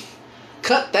 isn't it?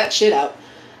 Cut that shit out.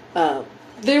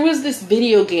 There was this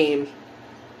video game.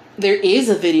 There is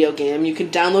a video game. You can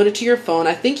download it to your phone.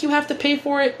 I think you have to pay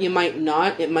for it. You might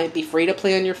not. It might be free to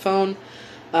play on your phone.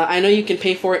 I know you can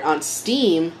pay for it on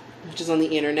Steam, which is on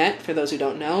the internet, for those who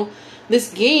don't know.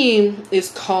 This game is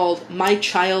called My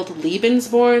Child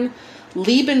Lebensborn.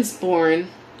 Lebensborn.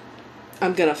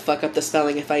 I'm gonna fuck up the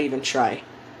spelling if I even try.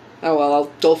 Oh well,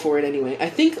 I'll go for it anyway. I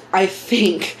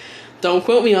think, don't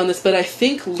quote me on this, but I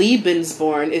think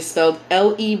Lebensborn is spelled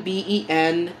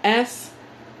Lebensborn.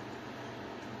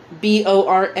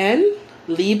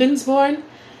 Lebensborn,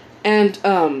 and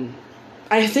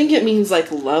I think it means like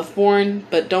loveborn,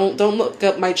 but don't look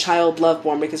up My Child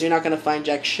Loveborn because you're not gonna find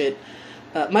jack shit.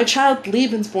 My Child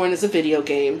Lebensborn is a video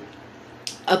game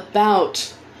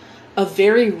about a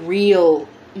very real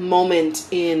moment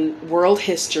in world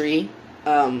history,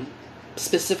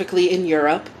 specifically in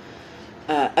Europe.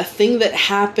 A thing that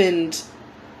happened,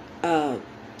 it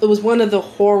was one of the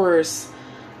horrors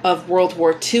of World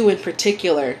War II in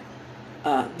particular,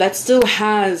 that still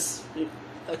has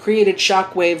created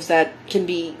shockwaves that can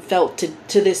be felt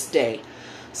to this day.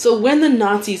 So when the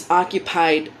Nazis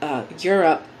occupied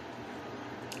Europe,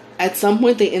 at some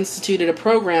point they instituted a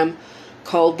program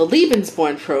called the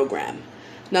Lebensborn program.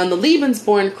 Now, the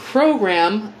Lebensborn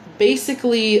program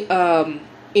basically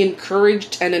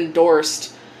encouraged and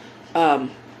endorsed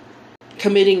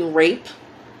committing rape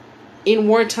in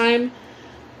wartime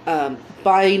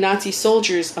by Nazi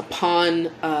soldiers upon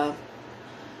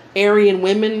Aryan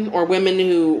women or women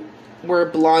who were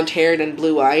blonde-haired and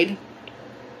blue-eyed.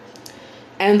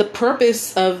 And the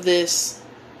purpose of these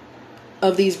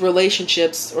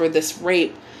relationships or this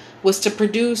rape was to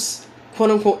produce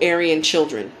quote-unquote Aryan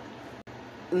children.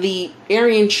 The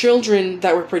Aryan children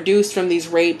that were produced from these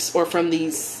rapes or from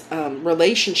these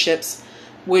relationships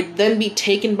would then be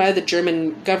taken by the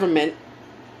German government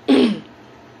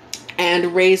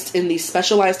and raised in these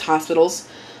specialized hospitals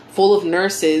full of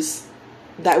nurses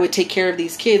that would take care of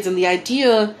these kids. And the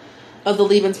idea of the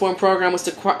Lebensborn program was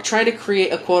to try to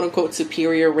create a quote-unquote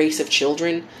superior race of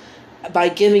children by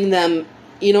giving them,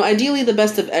 ideally the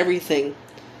best of everything.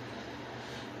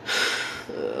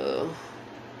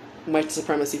 White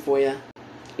supremacy for you.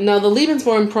 Now, the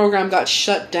Lebensborn program got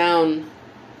shut down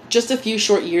just a few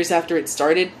short years after it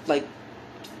started. Like,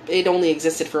 it only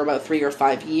existed for about 3 or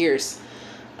 5 years.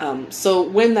 So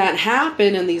when that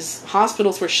happened and these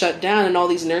hospitals were shut down and all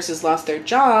these nurses lost their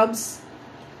jobs,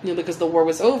 because the war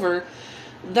was over,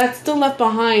 that still left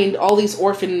behind all these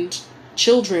orphaned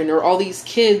children or all these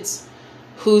kids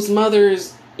whose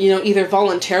mothers, either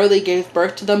voluntarily gave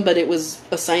birth to them, but it was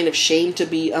a sign of shame to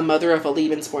be a mother of a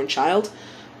Lebensborn child,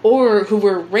 or who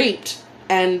were raped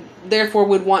and therefore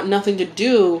would want nothing to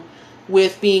do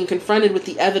with being confronted with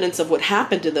the evidence of what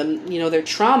happened to them, their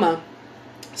trauma.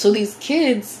 So these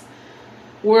kids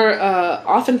were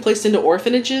often placed into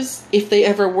orphanages. If they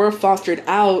ever were fostered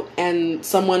out and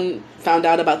someone found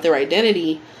out about their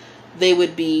identity, they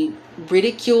would be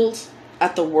ridiculed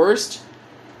at the worst.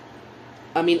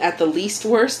 At the least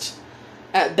worst.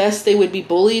 At best, they would be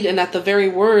bullied, and at the very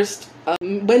worst,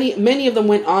 many of them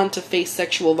went on to face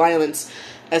sexual violence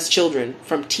as children,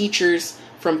 from teachers,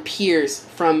 from peers,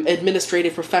 from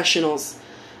administrative professionals.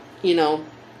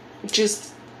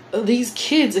 Just these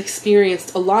kids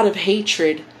experienced a lot of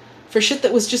hatred for shit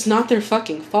that was just not their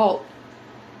fucking fault.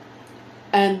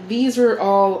 And these were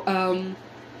all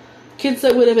kids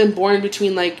that would have been born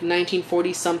between like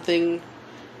 1940 something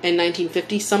and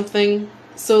 1950 something.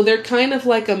 So they're kind of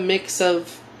like a mix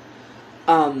of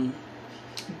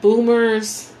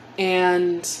boomers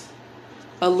and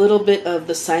a little bit of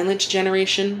the silent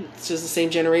generation. It's just the same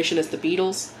generation as the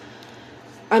Beatles.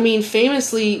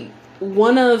 Famously,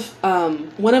 one of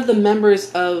the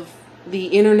members of the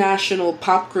international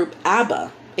pop group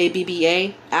ABBA,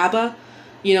 ABBA, ABBA,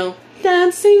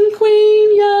 Dancing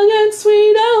Queen, young and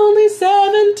sweet, only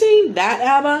 17, that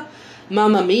ABBA,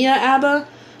 Mamma Mia ABBA,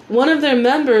 one of their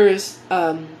members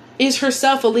is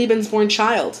herself a Lebensborn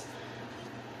child.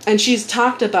 And she's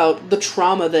talked about the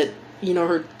trauma that,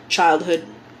 her childhood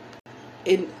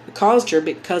caused her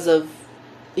because of,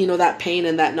 that pain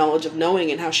and that knowledge of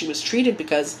knowing, and how she was treated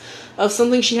because of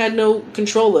something she had no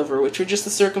control over, which were just the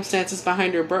circumstances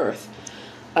behind her birth.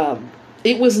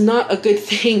 It was not a good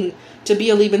thing to be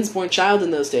a Lebensborn child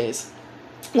in those days.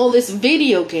 Well, this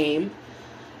video game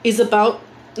is about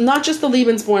not just the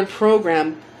Lebensborn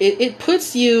program. It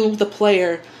puts you, the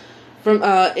player, from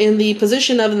in the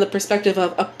position of, in the perspective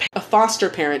of a foster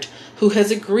parent who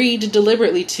has agreed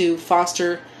deliberately to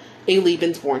foster a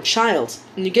Lebensborn child.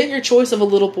 And you get your choice of a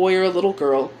little boy or a little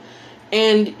girl,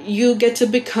 and you get to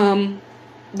become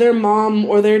their mom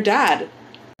or their dad.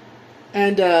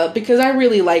 And because I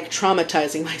really like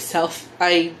traumatizing myself,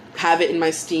 I have it in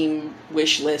my Steam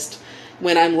wish list.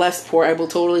 When I'm less poor, I will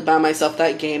totally buy myself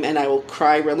that game and I will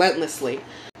cry relentlessly.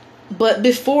 But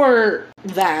before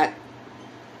that,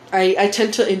 I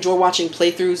tend to enjoy watching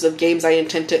playthroughs of games I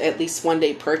intend to at least one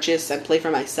day purchase and play for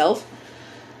myself.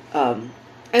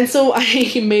 And so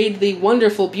I made the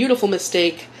wonderful, beautiful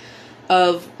mistake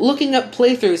of looking up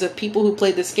playthroughs of people who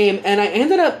played this game, and I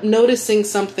ended up noticing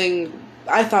something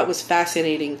I thought was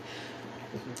fascinating.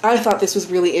 I thought this was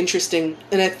really interesting,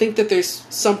 and I think that there's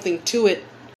something to it.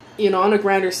 on a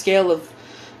grander scale of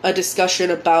a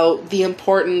discussion about the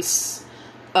importance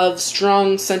of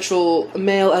strong central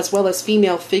male as well as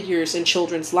female figures in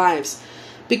children's lives.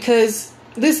 Because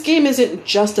this game isn't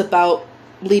just about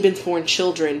Lebensborn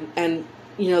children and,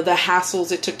 the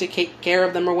hassles it took to take care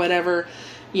of them or whatever.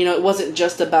 It wasn't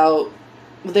just about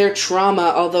their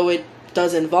trauma, although it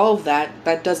does involve that.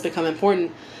 That does become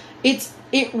important.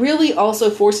 It really also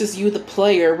forces you, the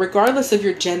player, regardless of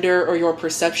your gender or your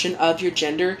perception of your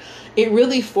gender, it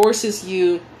really forces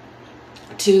you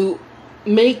to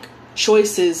make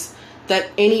choices that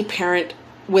any parent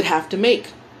would have to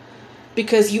make.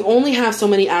 Because you only have so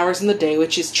many hours in the day,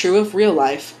 which is true of real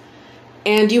life,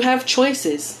 and you have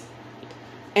choices.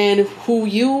 And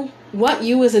what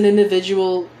you as an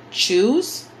individual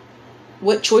choose,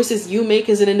 what choices you make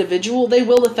as an individual, they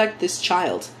will affect this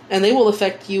child. And they will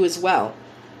affect you as well.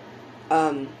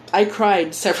 I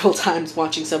cried several times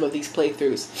watching some of these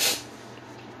playthroughs.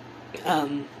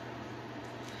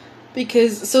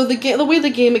 Because, the way the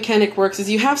game mechanic works is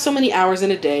you have so many hours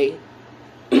in a day,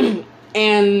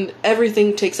 and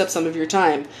everything takes up some of your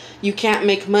time. You can't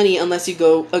make money unless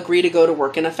you agree to go to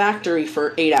work in a factory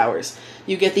for 8 hours.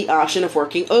 You get the option of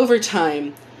working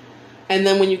overtime. And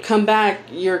then when you come back,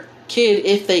 your kid,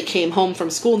 if they came home from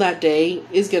school that day,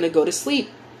 is going to go to sleep.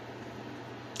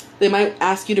 They might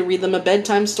ask you to read them a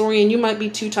bedtime story, and you might be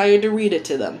too tired to read it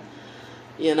to them.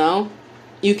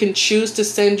 You can choose to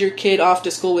send your kid off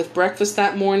to school with breakfast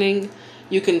that morning.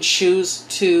 You can choose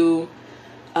to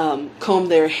comb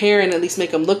their hair and at least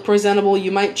make them look presentable.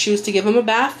 You might choose to give them a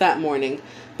bath that morning.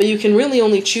 But you can really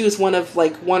only choose one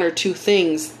or two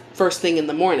things first thing in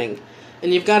the morning.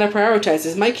 And you've got to prioritize.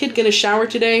 Is my kid going to shower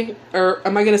today? Or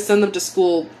am I going to send them to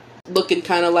school looking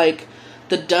kind of like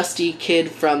the dusty kid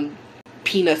from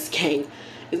Peanuts gang?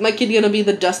 Is my kid going to be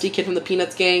the dusty kid from the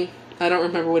Peanuts gang? I don't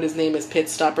remember what his name is, Pit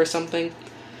Stop or something.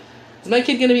 Is my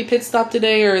kid going to be Pit Stop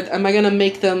today, or am I going to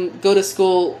make them go to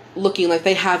school looking like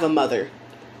they have a mother?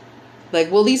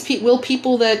 Will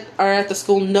people that are at the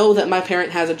school know that my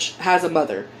parent has a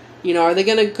mother? Are they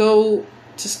going to go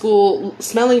to school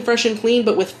smelling fresh and clean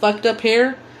but with fucked up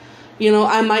hair?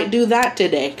 I might do that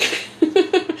today.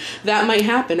 That might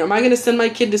happen. Or am I going to send my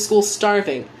kid to school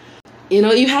starving?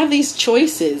 You have these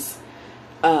choices.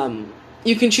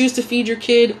 You can choose to feed your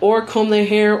kid or comb their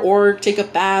hair or take a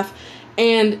bath.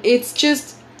 And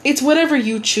it's whatever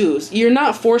you choose. You're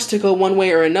not forced to go one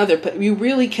way or another, but you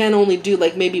really can only do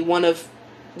maybe one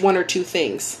or two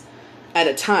things at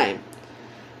a time.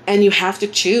 And you have to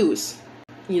choose,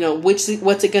 what's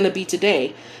it going to be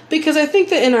today? Because I think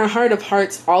that in our heart of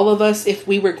hearts, all of us, if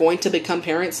we were going to become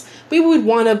parents, we would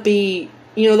want to be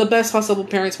the best possible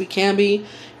parents we can be.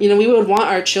 We would want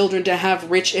our children to have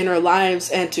rich inner lives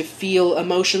and to feel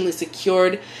emotionally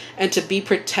secured and to be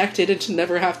protected and to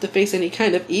never have to face any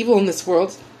kind of evil in this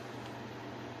world.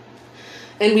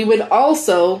 And we would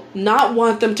also not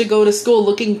want them to go to school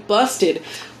looking busted.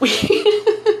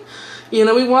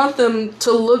 We want them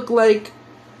to look like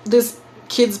this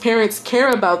kid's parents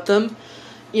care about them.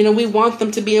 We want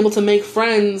them to be able to make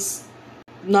friends,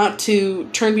 not to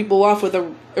turn people off with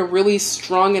a really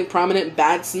strong and prominent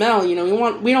bad smell. We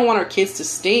don't want our kids to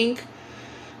stink.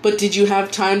 But did you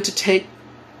have time to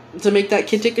make that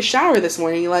kid take a shower this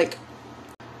morning?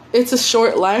 It's a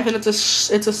short life and it's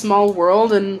a small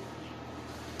world, and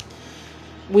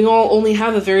we all only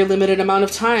have a very limited amount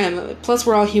of time. Plus,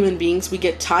 we're all human beings. We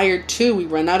get tired too. We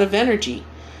run out of energy,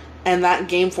 and that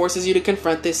game forces you to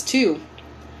confront this too.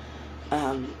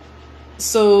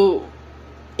 So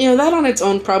that on its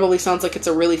own probably sounds like it's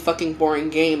a really fucking boring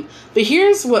game. But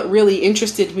here's what really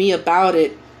interested me about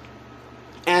it,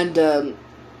 and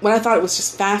what I thought it was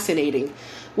just fascinating,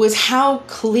 was how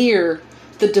clear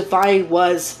the divide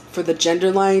was for the gender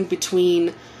line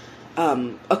between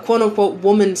a quote-unquote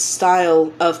woman's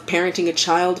style of parenting a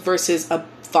child versus a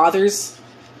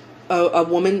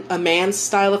man's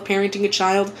style of parenting a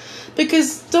child.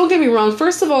 Because, don't get me wrong,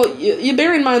 first of all, you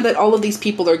bear in mind that all of these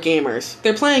people are gamers.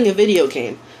 They're playing a video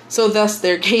game. So thus,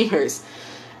 they're gamers.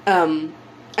 And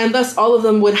thus, all of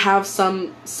them would have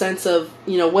some sense of,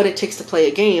 what it takes to play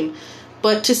a game.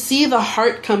 But to see the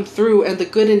heart come through and the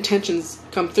good intentions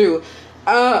come through,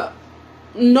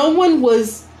 no one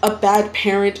was a bad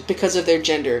parent because of their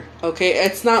gender, okay?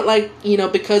 It's not like,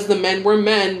 because the men were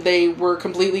men, they were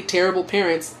completely terrible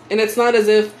parents. And it's not as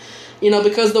if,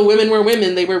 because the women were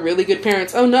women, they were really good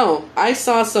parents. Oh no, I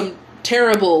saw some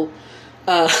terrible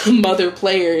mother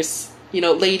players,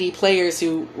 lady players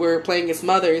who were playing as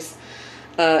mothers.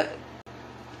 And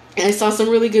I saw some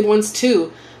really good ones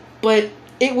too. But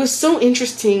it was so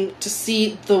interesting to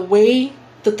see the way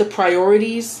that the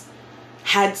priorities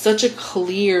had such a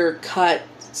clear cut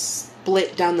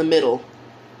split down the middle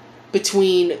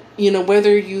between,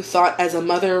 whether you thought as a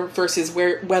mother versus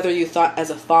whether you thought as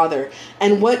a father,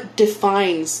 and what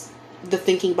defines the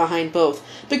thinking behind both.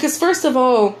 Because first of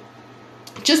all,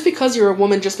 just because you're a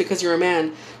woman, just because you're a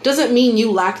man, doesn't mean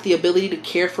you lack the ability to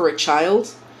care for a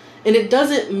child. And it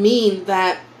doesn't mean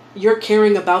that your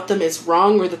caring about them is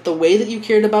wrong, or that the way that you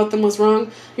cared about them was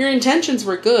wrong. Your intentions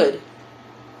were good.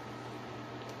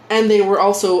 And they were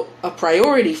also a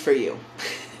priority for you.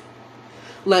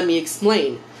 Let me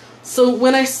explain. So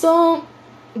when I saw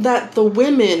that the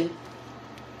women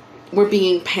were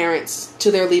being parents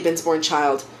to their Lebensborn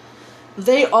child,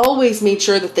 they always made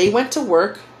sure that they went to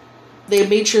work. They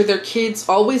made sure their kids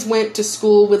always went to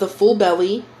school with a full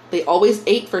belly. They always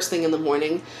ate first thing in the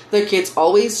morning. Their kids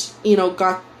always,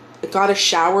 got a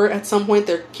shower at some point.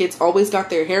 Their kids always got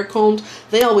their hair combed.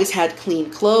 They always had clean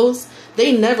clothes.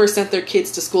 They never sent their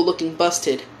kids to school looking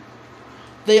busted.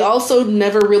 They also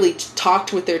never really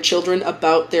talked with their children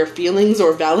about their feelings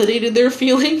or validated their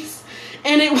feelings.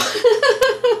 And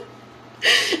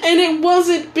it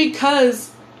wasn't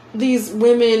because these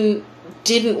women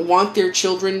didn't want their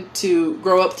children to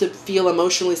grow up to feel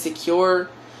emotionally secure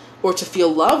or to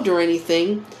feel loved or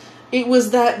anything. It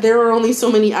was that there are only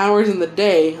so many hours in the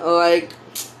day. Like,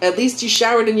 at least you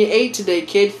showered and you ate today,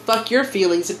 kid. Fuck your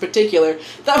feelings in particular.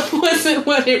 That wasn't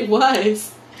what it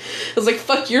was. It was like,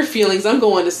 fuck your feelings. I'm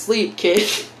going to sleep, kid.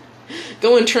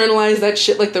 Go internalize that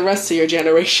shit like the rest of your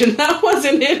generation. That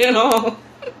wasn't it at all.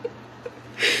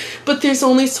 But there's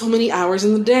only so many hours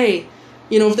in the day.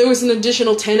 If there was an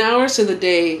additional 10 hours to the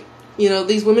day,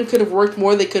 these women could have worked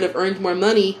more. They could have earned more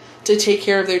money to take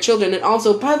care of their children. And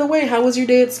also, by the way, how was your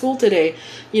day at school today?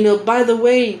 By the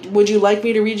way, would you like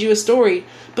me to read you a story?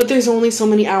 But there's only so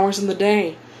many hours in the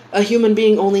day. A human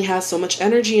being only has so much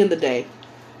energy in the day.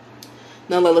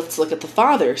 Now let's look at the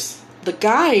fathers. The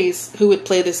guys who would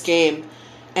play this game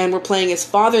and were playing as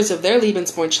fathers of their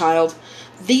Lebensborn child,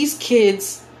 these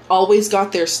kids always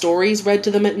got their stories read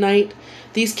to them at night.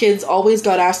 These kids always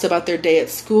got asked about their day at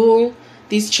school.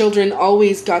 These children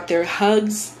always got their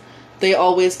hugs. They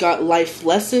always got life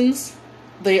lessons.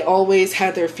 They always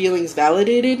had their feelings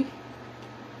validated.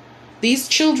 These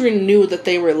children knew that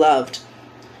they were loved.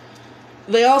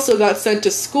 They also got sent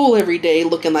to school every day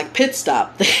looking like Pit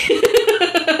Stop.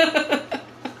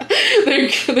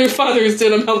 Their fathers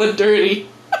did them hella dirty.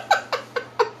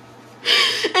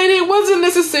 And it wasn't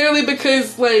necessarily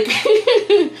because,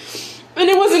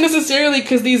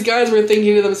 these guys were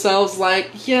thinking to themselves,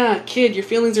 like, yeah, kid, your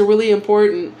feelings are really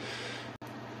important.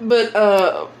 But,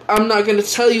 I'm not going to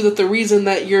tell you that the reason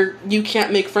that you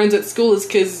can't make friends at school is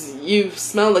because you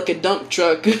smell like a dump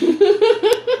truck.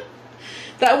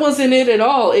 That wasn't it at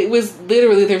all. It was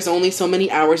literally, there's only so many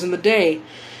hours in the day.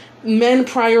 Men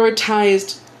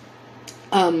prioritized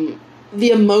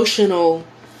the emotional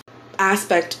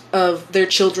aspect of their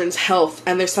children's health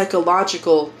and their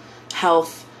psychological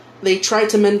health. They tried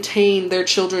to maintain their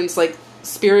children's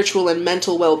spiritual and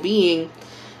mental well-being,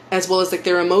 as well as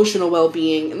their emotional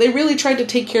well-being. And they really tried to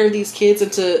take care of these kids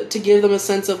and to give them a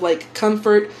sense of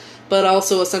comfort, but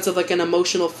also a sense of an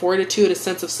emotional fortitude, a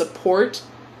sense of support,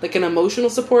 an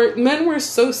emotional support. Men were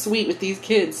so sweet with these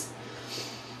kids.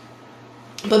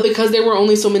 But because there were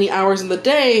only so many hours in the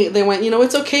day, they went,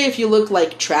 it's okay if you look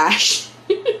like trash.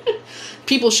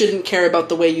 People shouldn't care about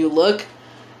the way you look.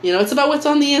 It's about what's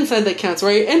on the inside that counts,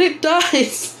 right? And it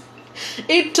does.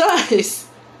 It does.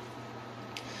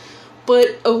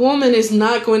 But a woman is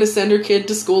not going to send her kid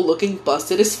to school looking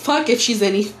busted as fuck if she's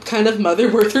any kind of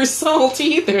mother worth her salt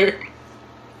either.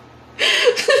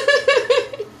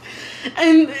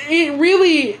 And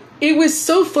it was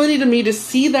so funny to me to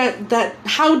see that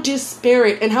how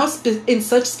disparate and how in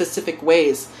such specific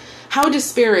ways, how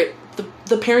disparate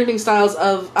the parenting styles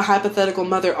of a hypothetical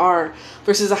mother are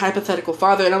versus a hypothetical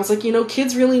father. And I was like,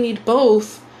 kids really need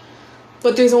both,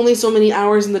 but there's only so many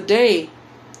hours in the day.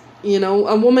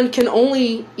 A woman can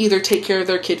only either take care of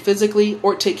their kid physically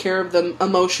or take care of them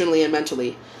emotionally and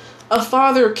mentally. A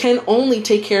father can only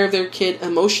take care of their kid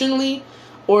emotionally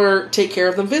or take care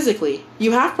of them physically.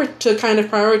 You have to kind of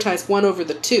prioritize one over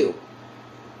the two.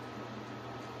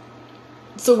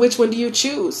 So which one do you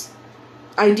choose?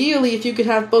 Ideally, if you could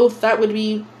have both, that would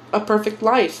be a perfect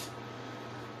life.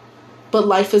 But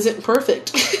life isn't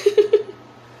perfect.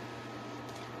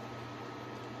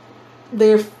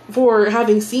 Therefore,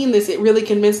 having seen this, it really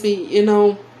convinced me,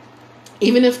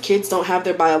 even if kids don't have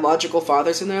their biological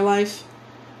fathers in their life,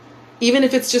 even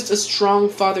if it's just a strong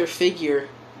father figure,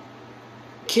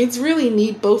 kids really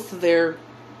need both of their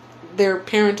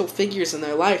parental figures in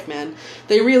their life, man.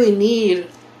 They really need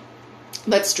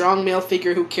that strong male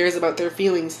figure who cares about their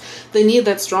feelings. They need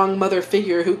that strong mother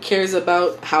figure who cares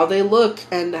about how they look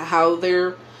and how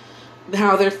their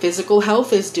physical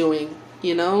health is doing,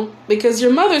 you know? Because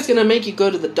your mother's gonna make you go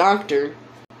to the doctor,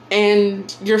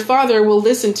 and your father will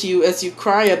listen to you as you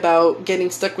cry about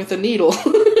getting stuck with a needle.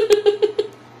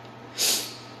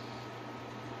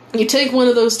 You take one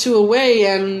of those two away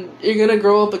and you're gonna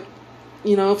grow up,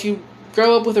 you know, if you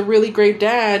grow up with a really great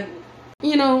dad,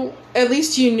 you know, at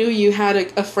least you knew you had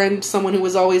a friend, someone who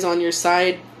was always on your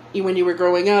side when you were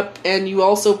growing up, and you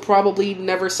also probably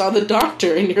never saw the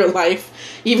doctor in your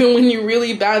life, even when you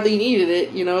really badly needed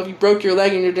it. You know, if you broke your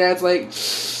leg and your dad's like,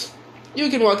 you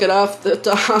can walk it off,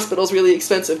 the hospital's really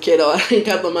expensive, kiddo, I ain't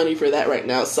got the money for that right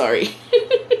now, sorry.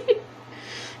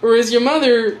 Whereas your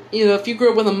mother, you know, if you grew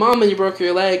up with a mom and you broke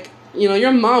your leg, you know,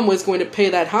 your mom was going to pay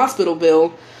that hospital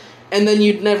bill, and then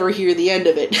you'd never hear the end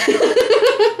of it.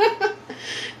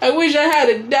 I wish I had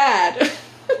a dad.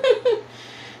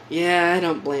 Yeah, I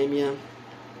don't blame you.